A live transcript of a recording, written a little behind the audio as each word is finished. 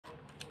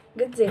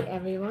Good day,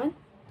 everyone.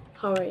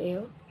 How are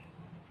you?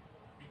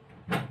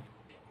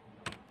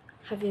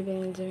 Have you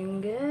been doing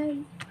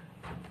good?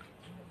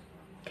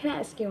 Can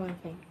I ask you one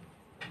thing?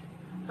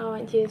 I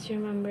want you to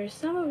remember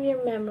some of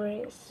your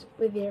memories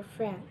with your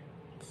friends,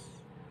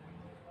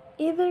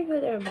 either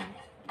good or bad.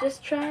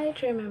 Just try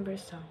to remember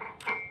some.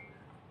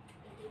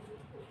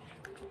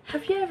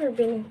 Have you ever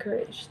been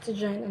encouraged to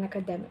join an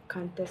academic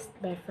contest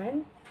by a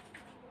friend?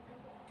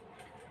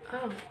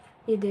 Oh,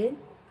 you did?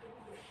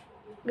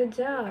 Good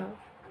job.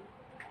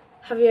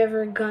 Have you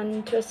ever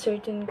gone to a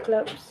certain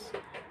clubs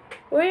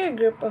where your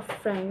group of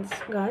friends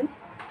gone?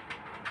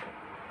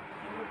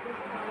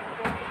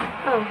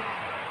 Oh,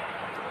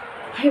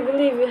 I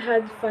believe you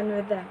had fun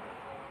with them.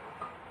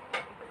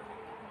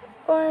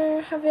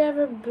 Or have you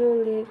ever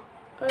bullied,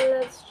 or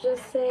let's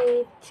just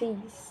say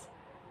teased?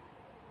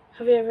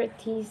 Have you ever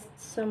teased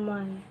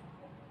someone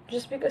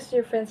just because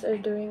your friends are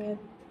doing it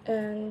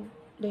and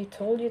they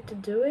told you to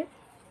do it?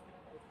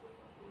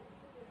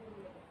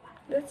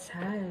 That's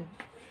sad.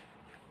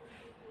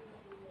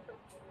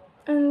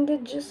 And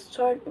did you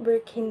start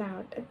working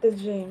out at the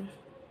gym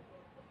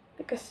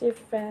because your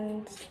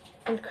friends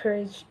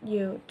encouraged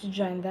you to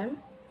join them?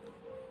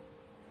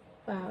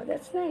 Wow,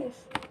 that's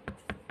nice.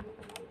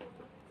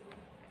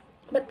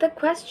 But the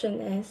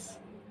question is,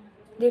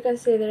 do you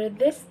consider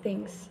these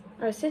things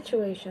or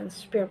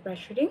situations peer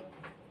pressuring?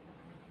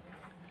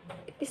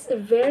 It is a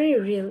very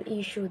real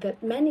issue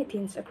that many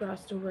teens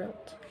across the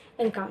world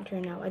encounter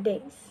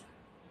nowadays.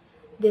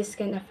 This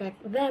can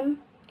affect them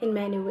in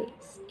many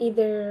ways,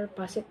 either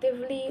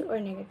positively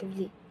or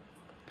negatively.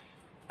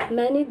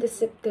 Many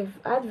deceptive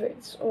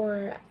adverts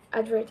or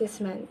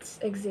advertisements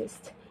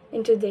exist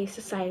in today's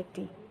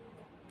society.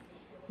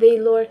 They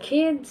lure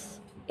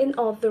kids in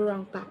all the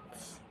wrong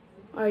paths.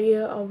 Are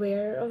you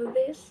aware of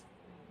this?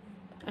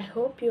 I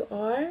hope you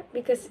are,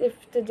 because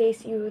if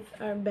today's youth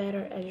are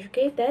better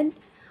educated,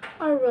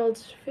 our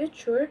world's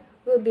future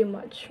will be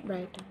much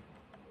brighter.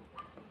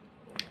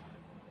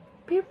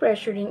 Peer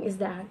pressuring is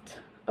the act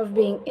of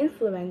being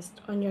influenced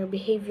on your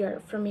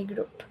behavior from a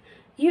group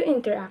you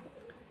interact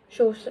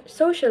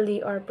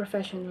socially or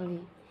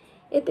professionally.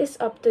 It is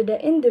up to the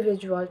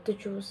individual to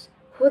choose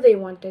who they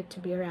wanted to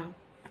be around.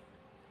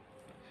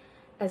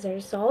 As a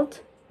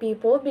result,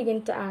 people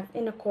begin to act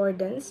in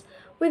accordance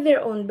with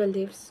their own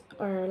beliefs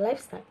or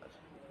lifestyle.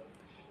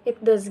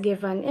 It does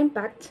give an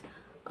impact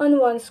on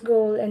one's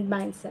goal and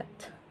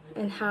mindset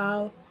and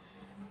how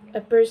a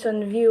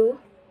person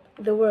view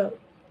the world.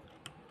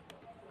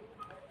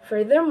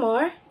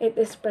 Furthermore, it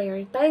is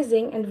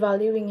prioritizing and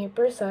valuing a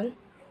person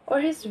or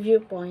his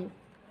viewpoint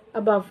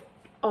above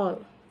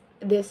all.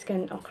 This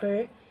can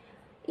occur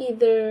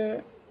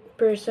either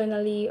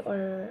personally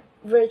or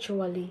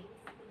virtually.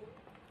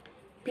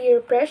 Peer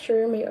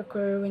pressure may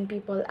occur when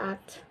people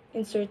act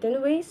in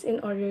certain ways in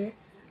order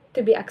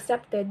to be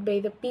accepted by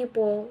the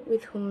people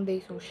with whom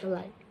they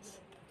socialize.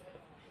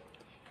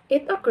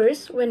 It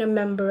occurs when a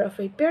member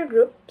of a peer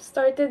group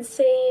started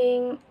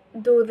saying,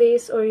 "Do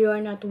this or you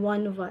are not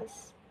one of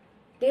us."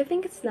 Do you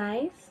think it's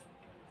nice?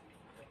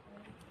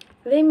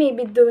 They may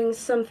be doing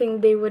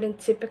something they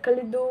wouldn't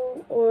typically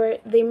do, or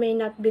they may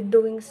not be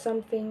doing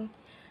something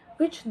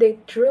which they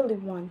truly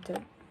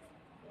wanted.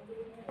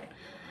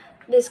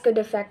 This could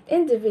affect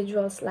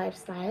individuals'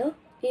 lifestyle,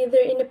 either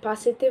in a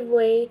positive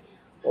way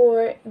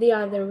or the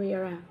other way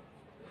around.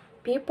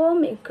 People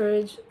may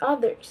encourage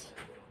others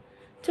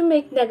to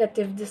make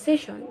negative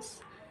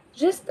decisions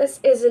just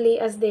as easily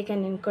as they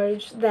can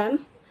encourage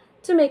them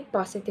to make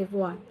positive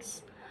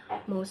ones.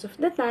 Most of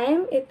the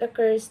time, it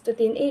occurs to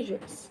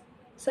teenagers.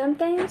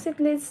 Sometimes it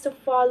leads to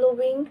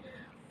following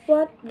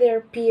what their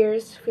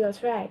peers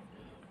feels right.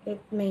 It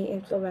may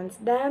influence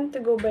them to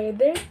go by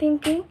their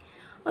thinking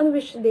on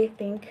which they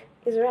think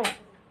is right.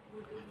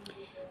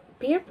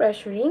 Peer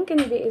pressuring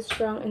can be a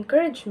strong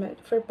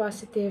encouragement for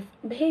positive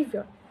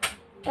behavior,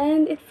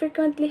 and it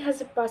frequently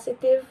has a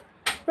positive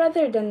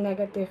rather than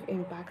negative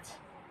impact,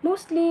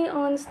 mostly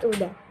on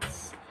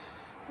students.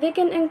 They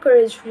can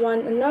encourage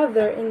one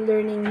another in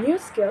learning new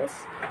skills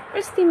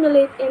or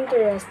stimulate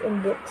interest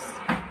in books,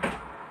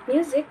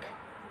 music,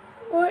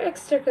 or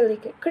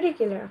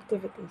extracurricular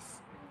activities.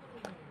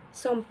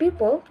 Some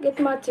people get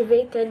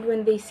motivated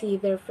when they see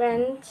their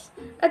friends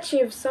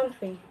achieve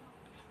something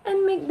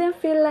and make them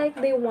feel like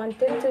they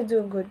wanted to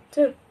do good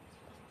too.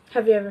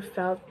 Have you ever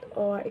felt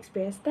or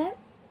experienced that?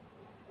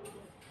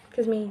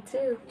 Because me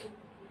too.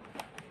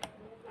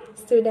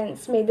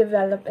 Students may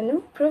develop and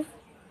improve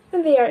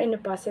when they are in a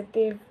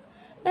positive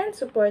and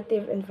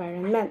supportive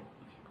environment.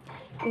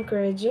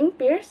 Encouraging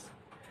peers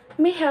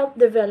may help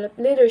develop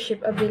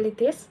leadership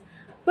abilities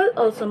while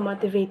also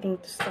motivating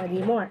to study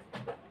more.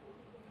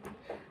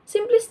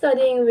 Simply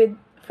studying with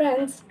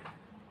friends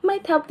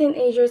might help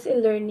teenagers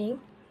in learning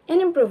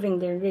and improving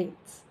their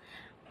grades.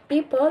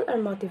 People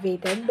are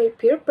motivated by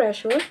peer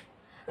pressure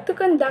to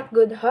conduct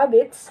good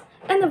habits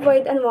and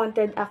avoid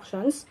unwanted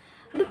actions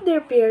that their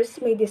peers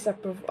may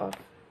disapprove of.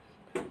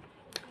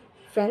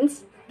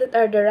 Friends that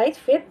are the right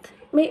fit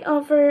may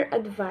offer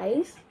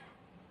advice,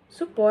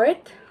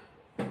 support,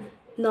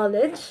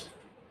 knowledge,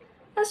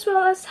 as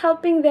well as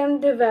helping them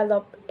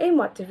develop a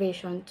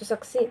motivation to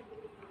succeed.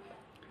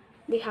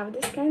 Do you have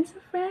these kinds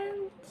of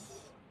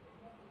friends?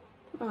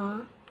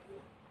 Aw,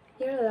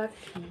 you're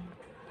lucky.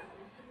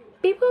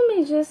 People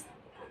may just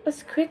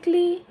as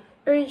quickly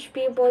urge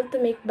people to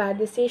make bad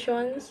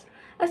decisions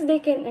as they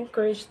can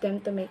encourage them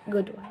to make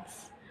good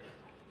ones.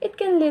 It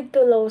can lead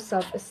to low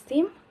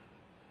self-esteem,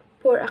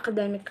 poor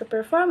academic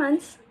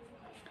performance,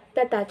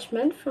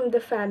 detachment from the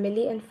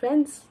family and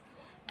friends,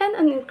 and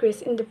an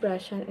increase in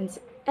depression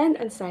and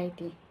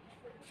anxiety.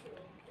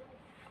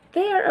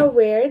 They are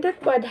aware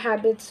that bad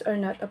habits are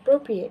not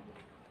appropriate,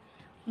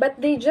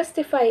 but they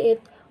justify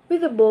it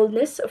with the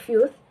boldness of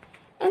youth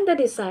and the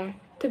desire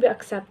to be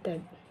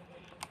accepted.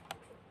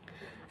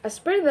 As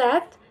per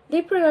that,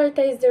 they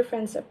prioritize their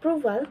friends'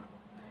 approval,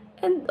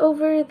 and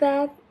over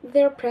that,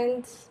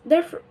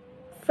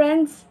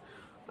 friends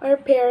or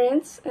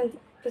parents and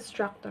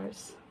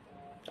instructors.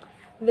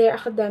 Their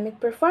academic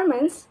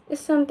performance is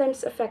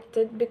sometimes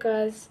affected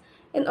because,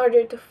 in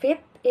order to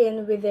fit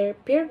in with their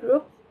peer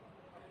group,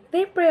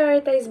 they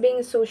prioritize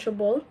being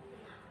sociable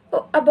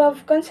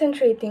above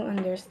concentrating on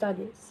their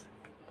studies.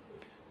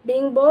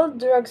 Being bold,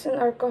 drugs and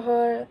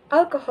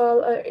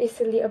alcohol are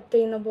easily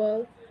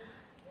obtainable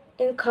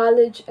in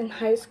college and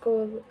high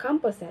school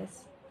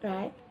campuses,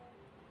 right?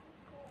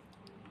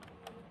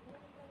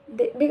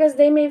 Because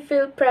they may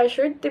feel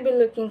pressured to be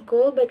looking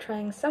cool by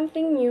trying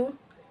something new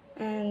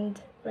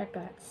and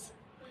reckless.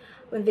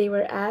 When they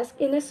were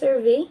asked in a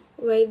survey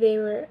why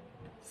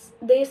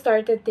they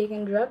started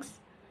taking drugs,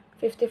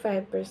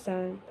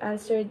 55%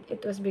 answered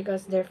it was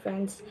because their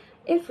friends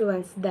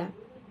influenced them.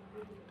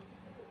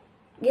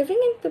 Giving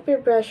in to peer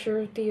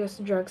pressure to use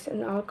drugs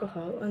and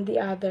alcohol, on the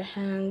other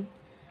hand,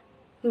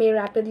 may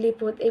rapidly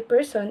put a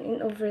person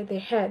in over their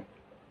head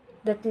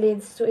that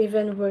leads to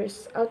even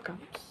worse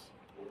outcomes.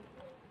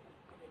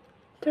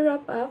 To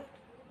wrap up,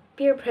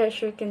 peer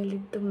pressure can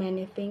lead to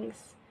many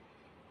things,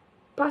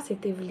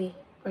 positively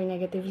or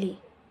negatively.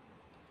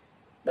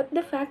 But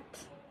the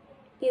fact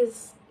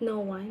is, no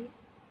one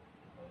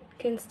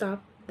can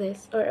stop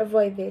this or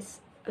avoid this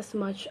as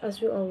much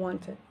as we all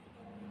want it.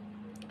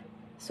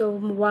 So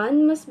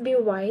one must be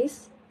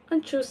wise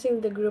on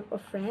choosing the group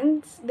of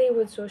friends they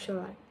would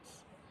socialize.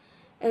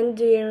 And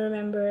do you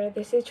remember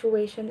the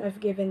situation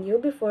I've given you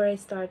before I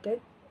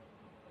started?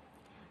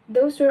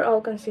 Those were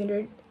all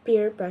considered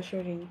peer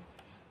pressuring.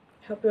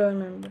 Hope you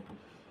remember.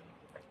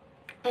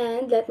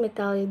 And let me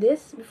tell you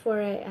this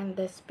before I end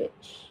this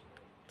speech.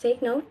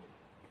 Take note,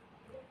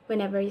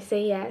 whenever you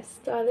say yes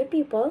to other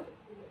people,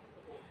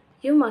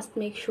 you must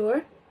make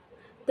sure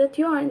that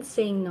you aren't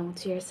saying no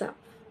to yourself.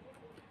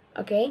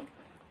 Okay?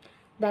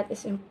 That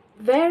is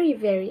very,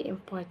 very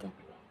important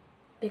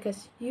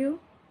because you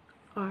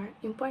are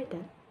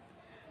important.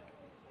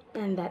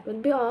 And that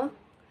would be all.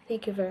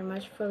 Thank you very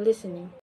much for listening.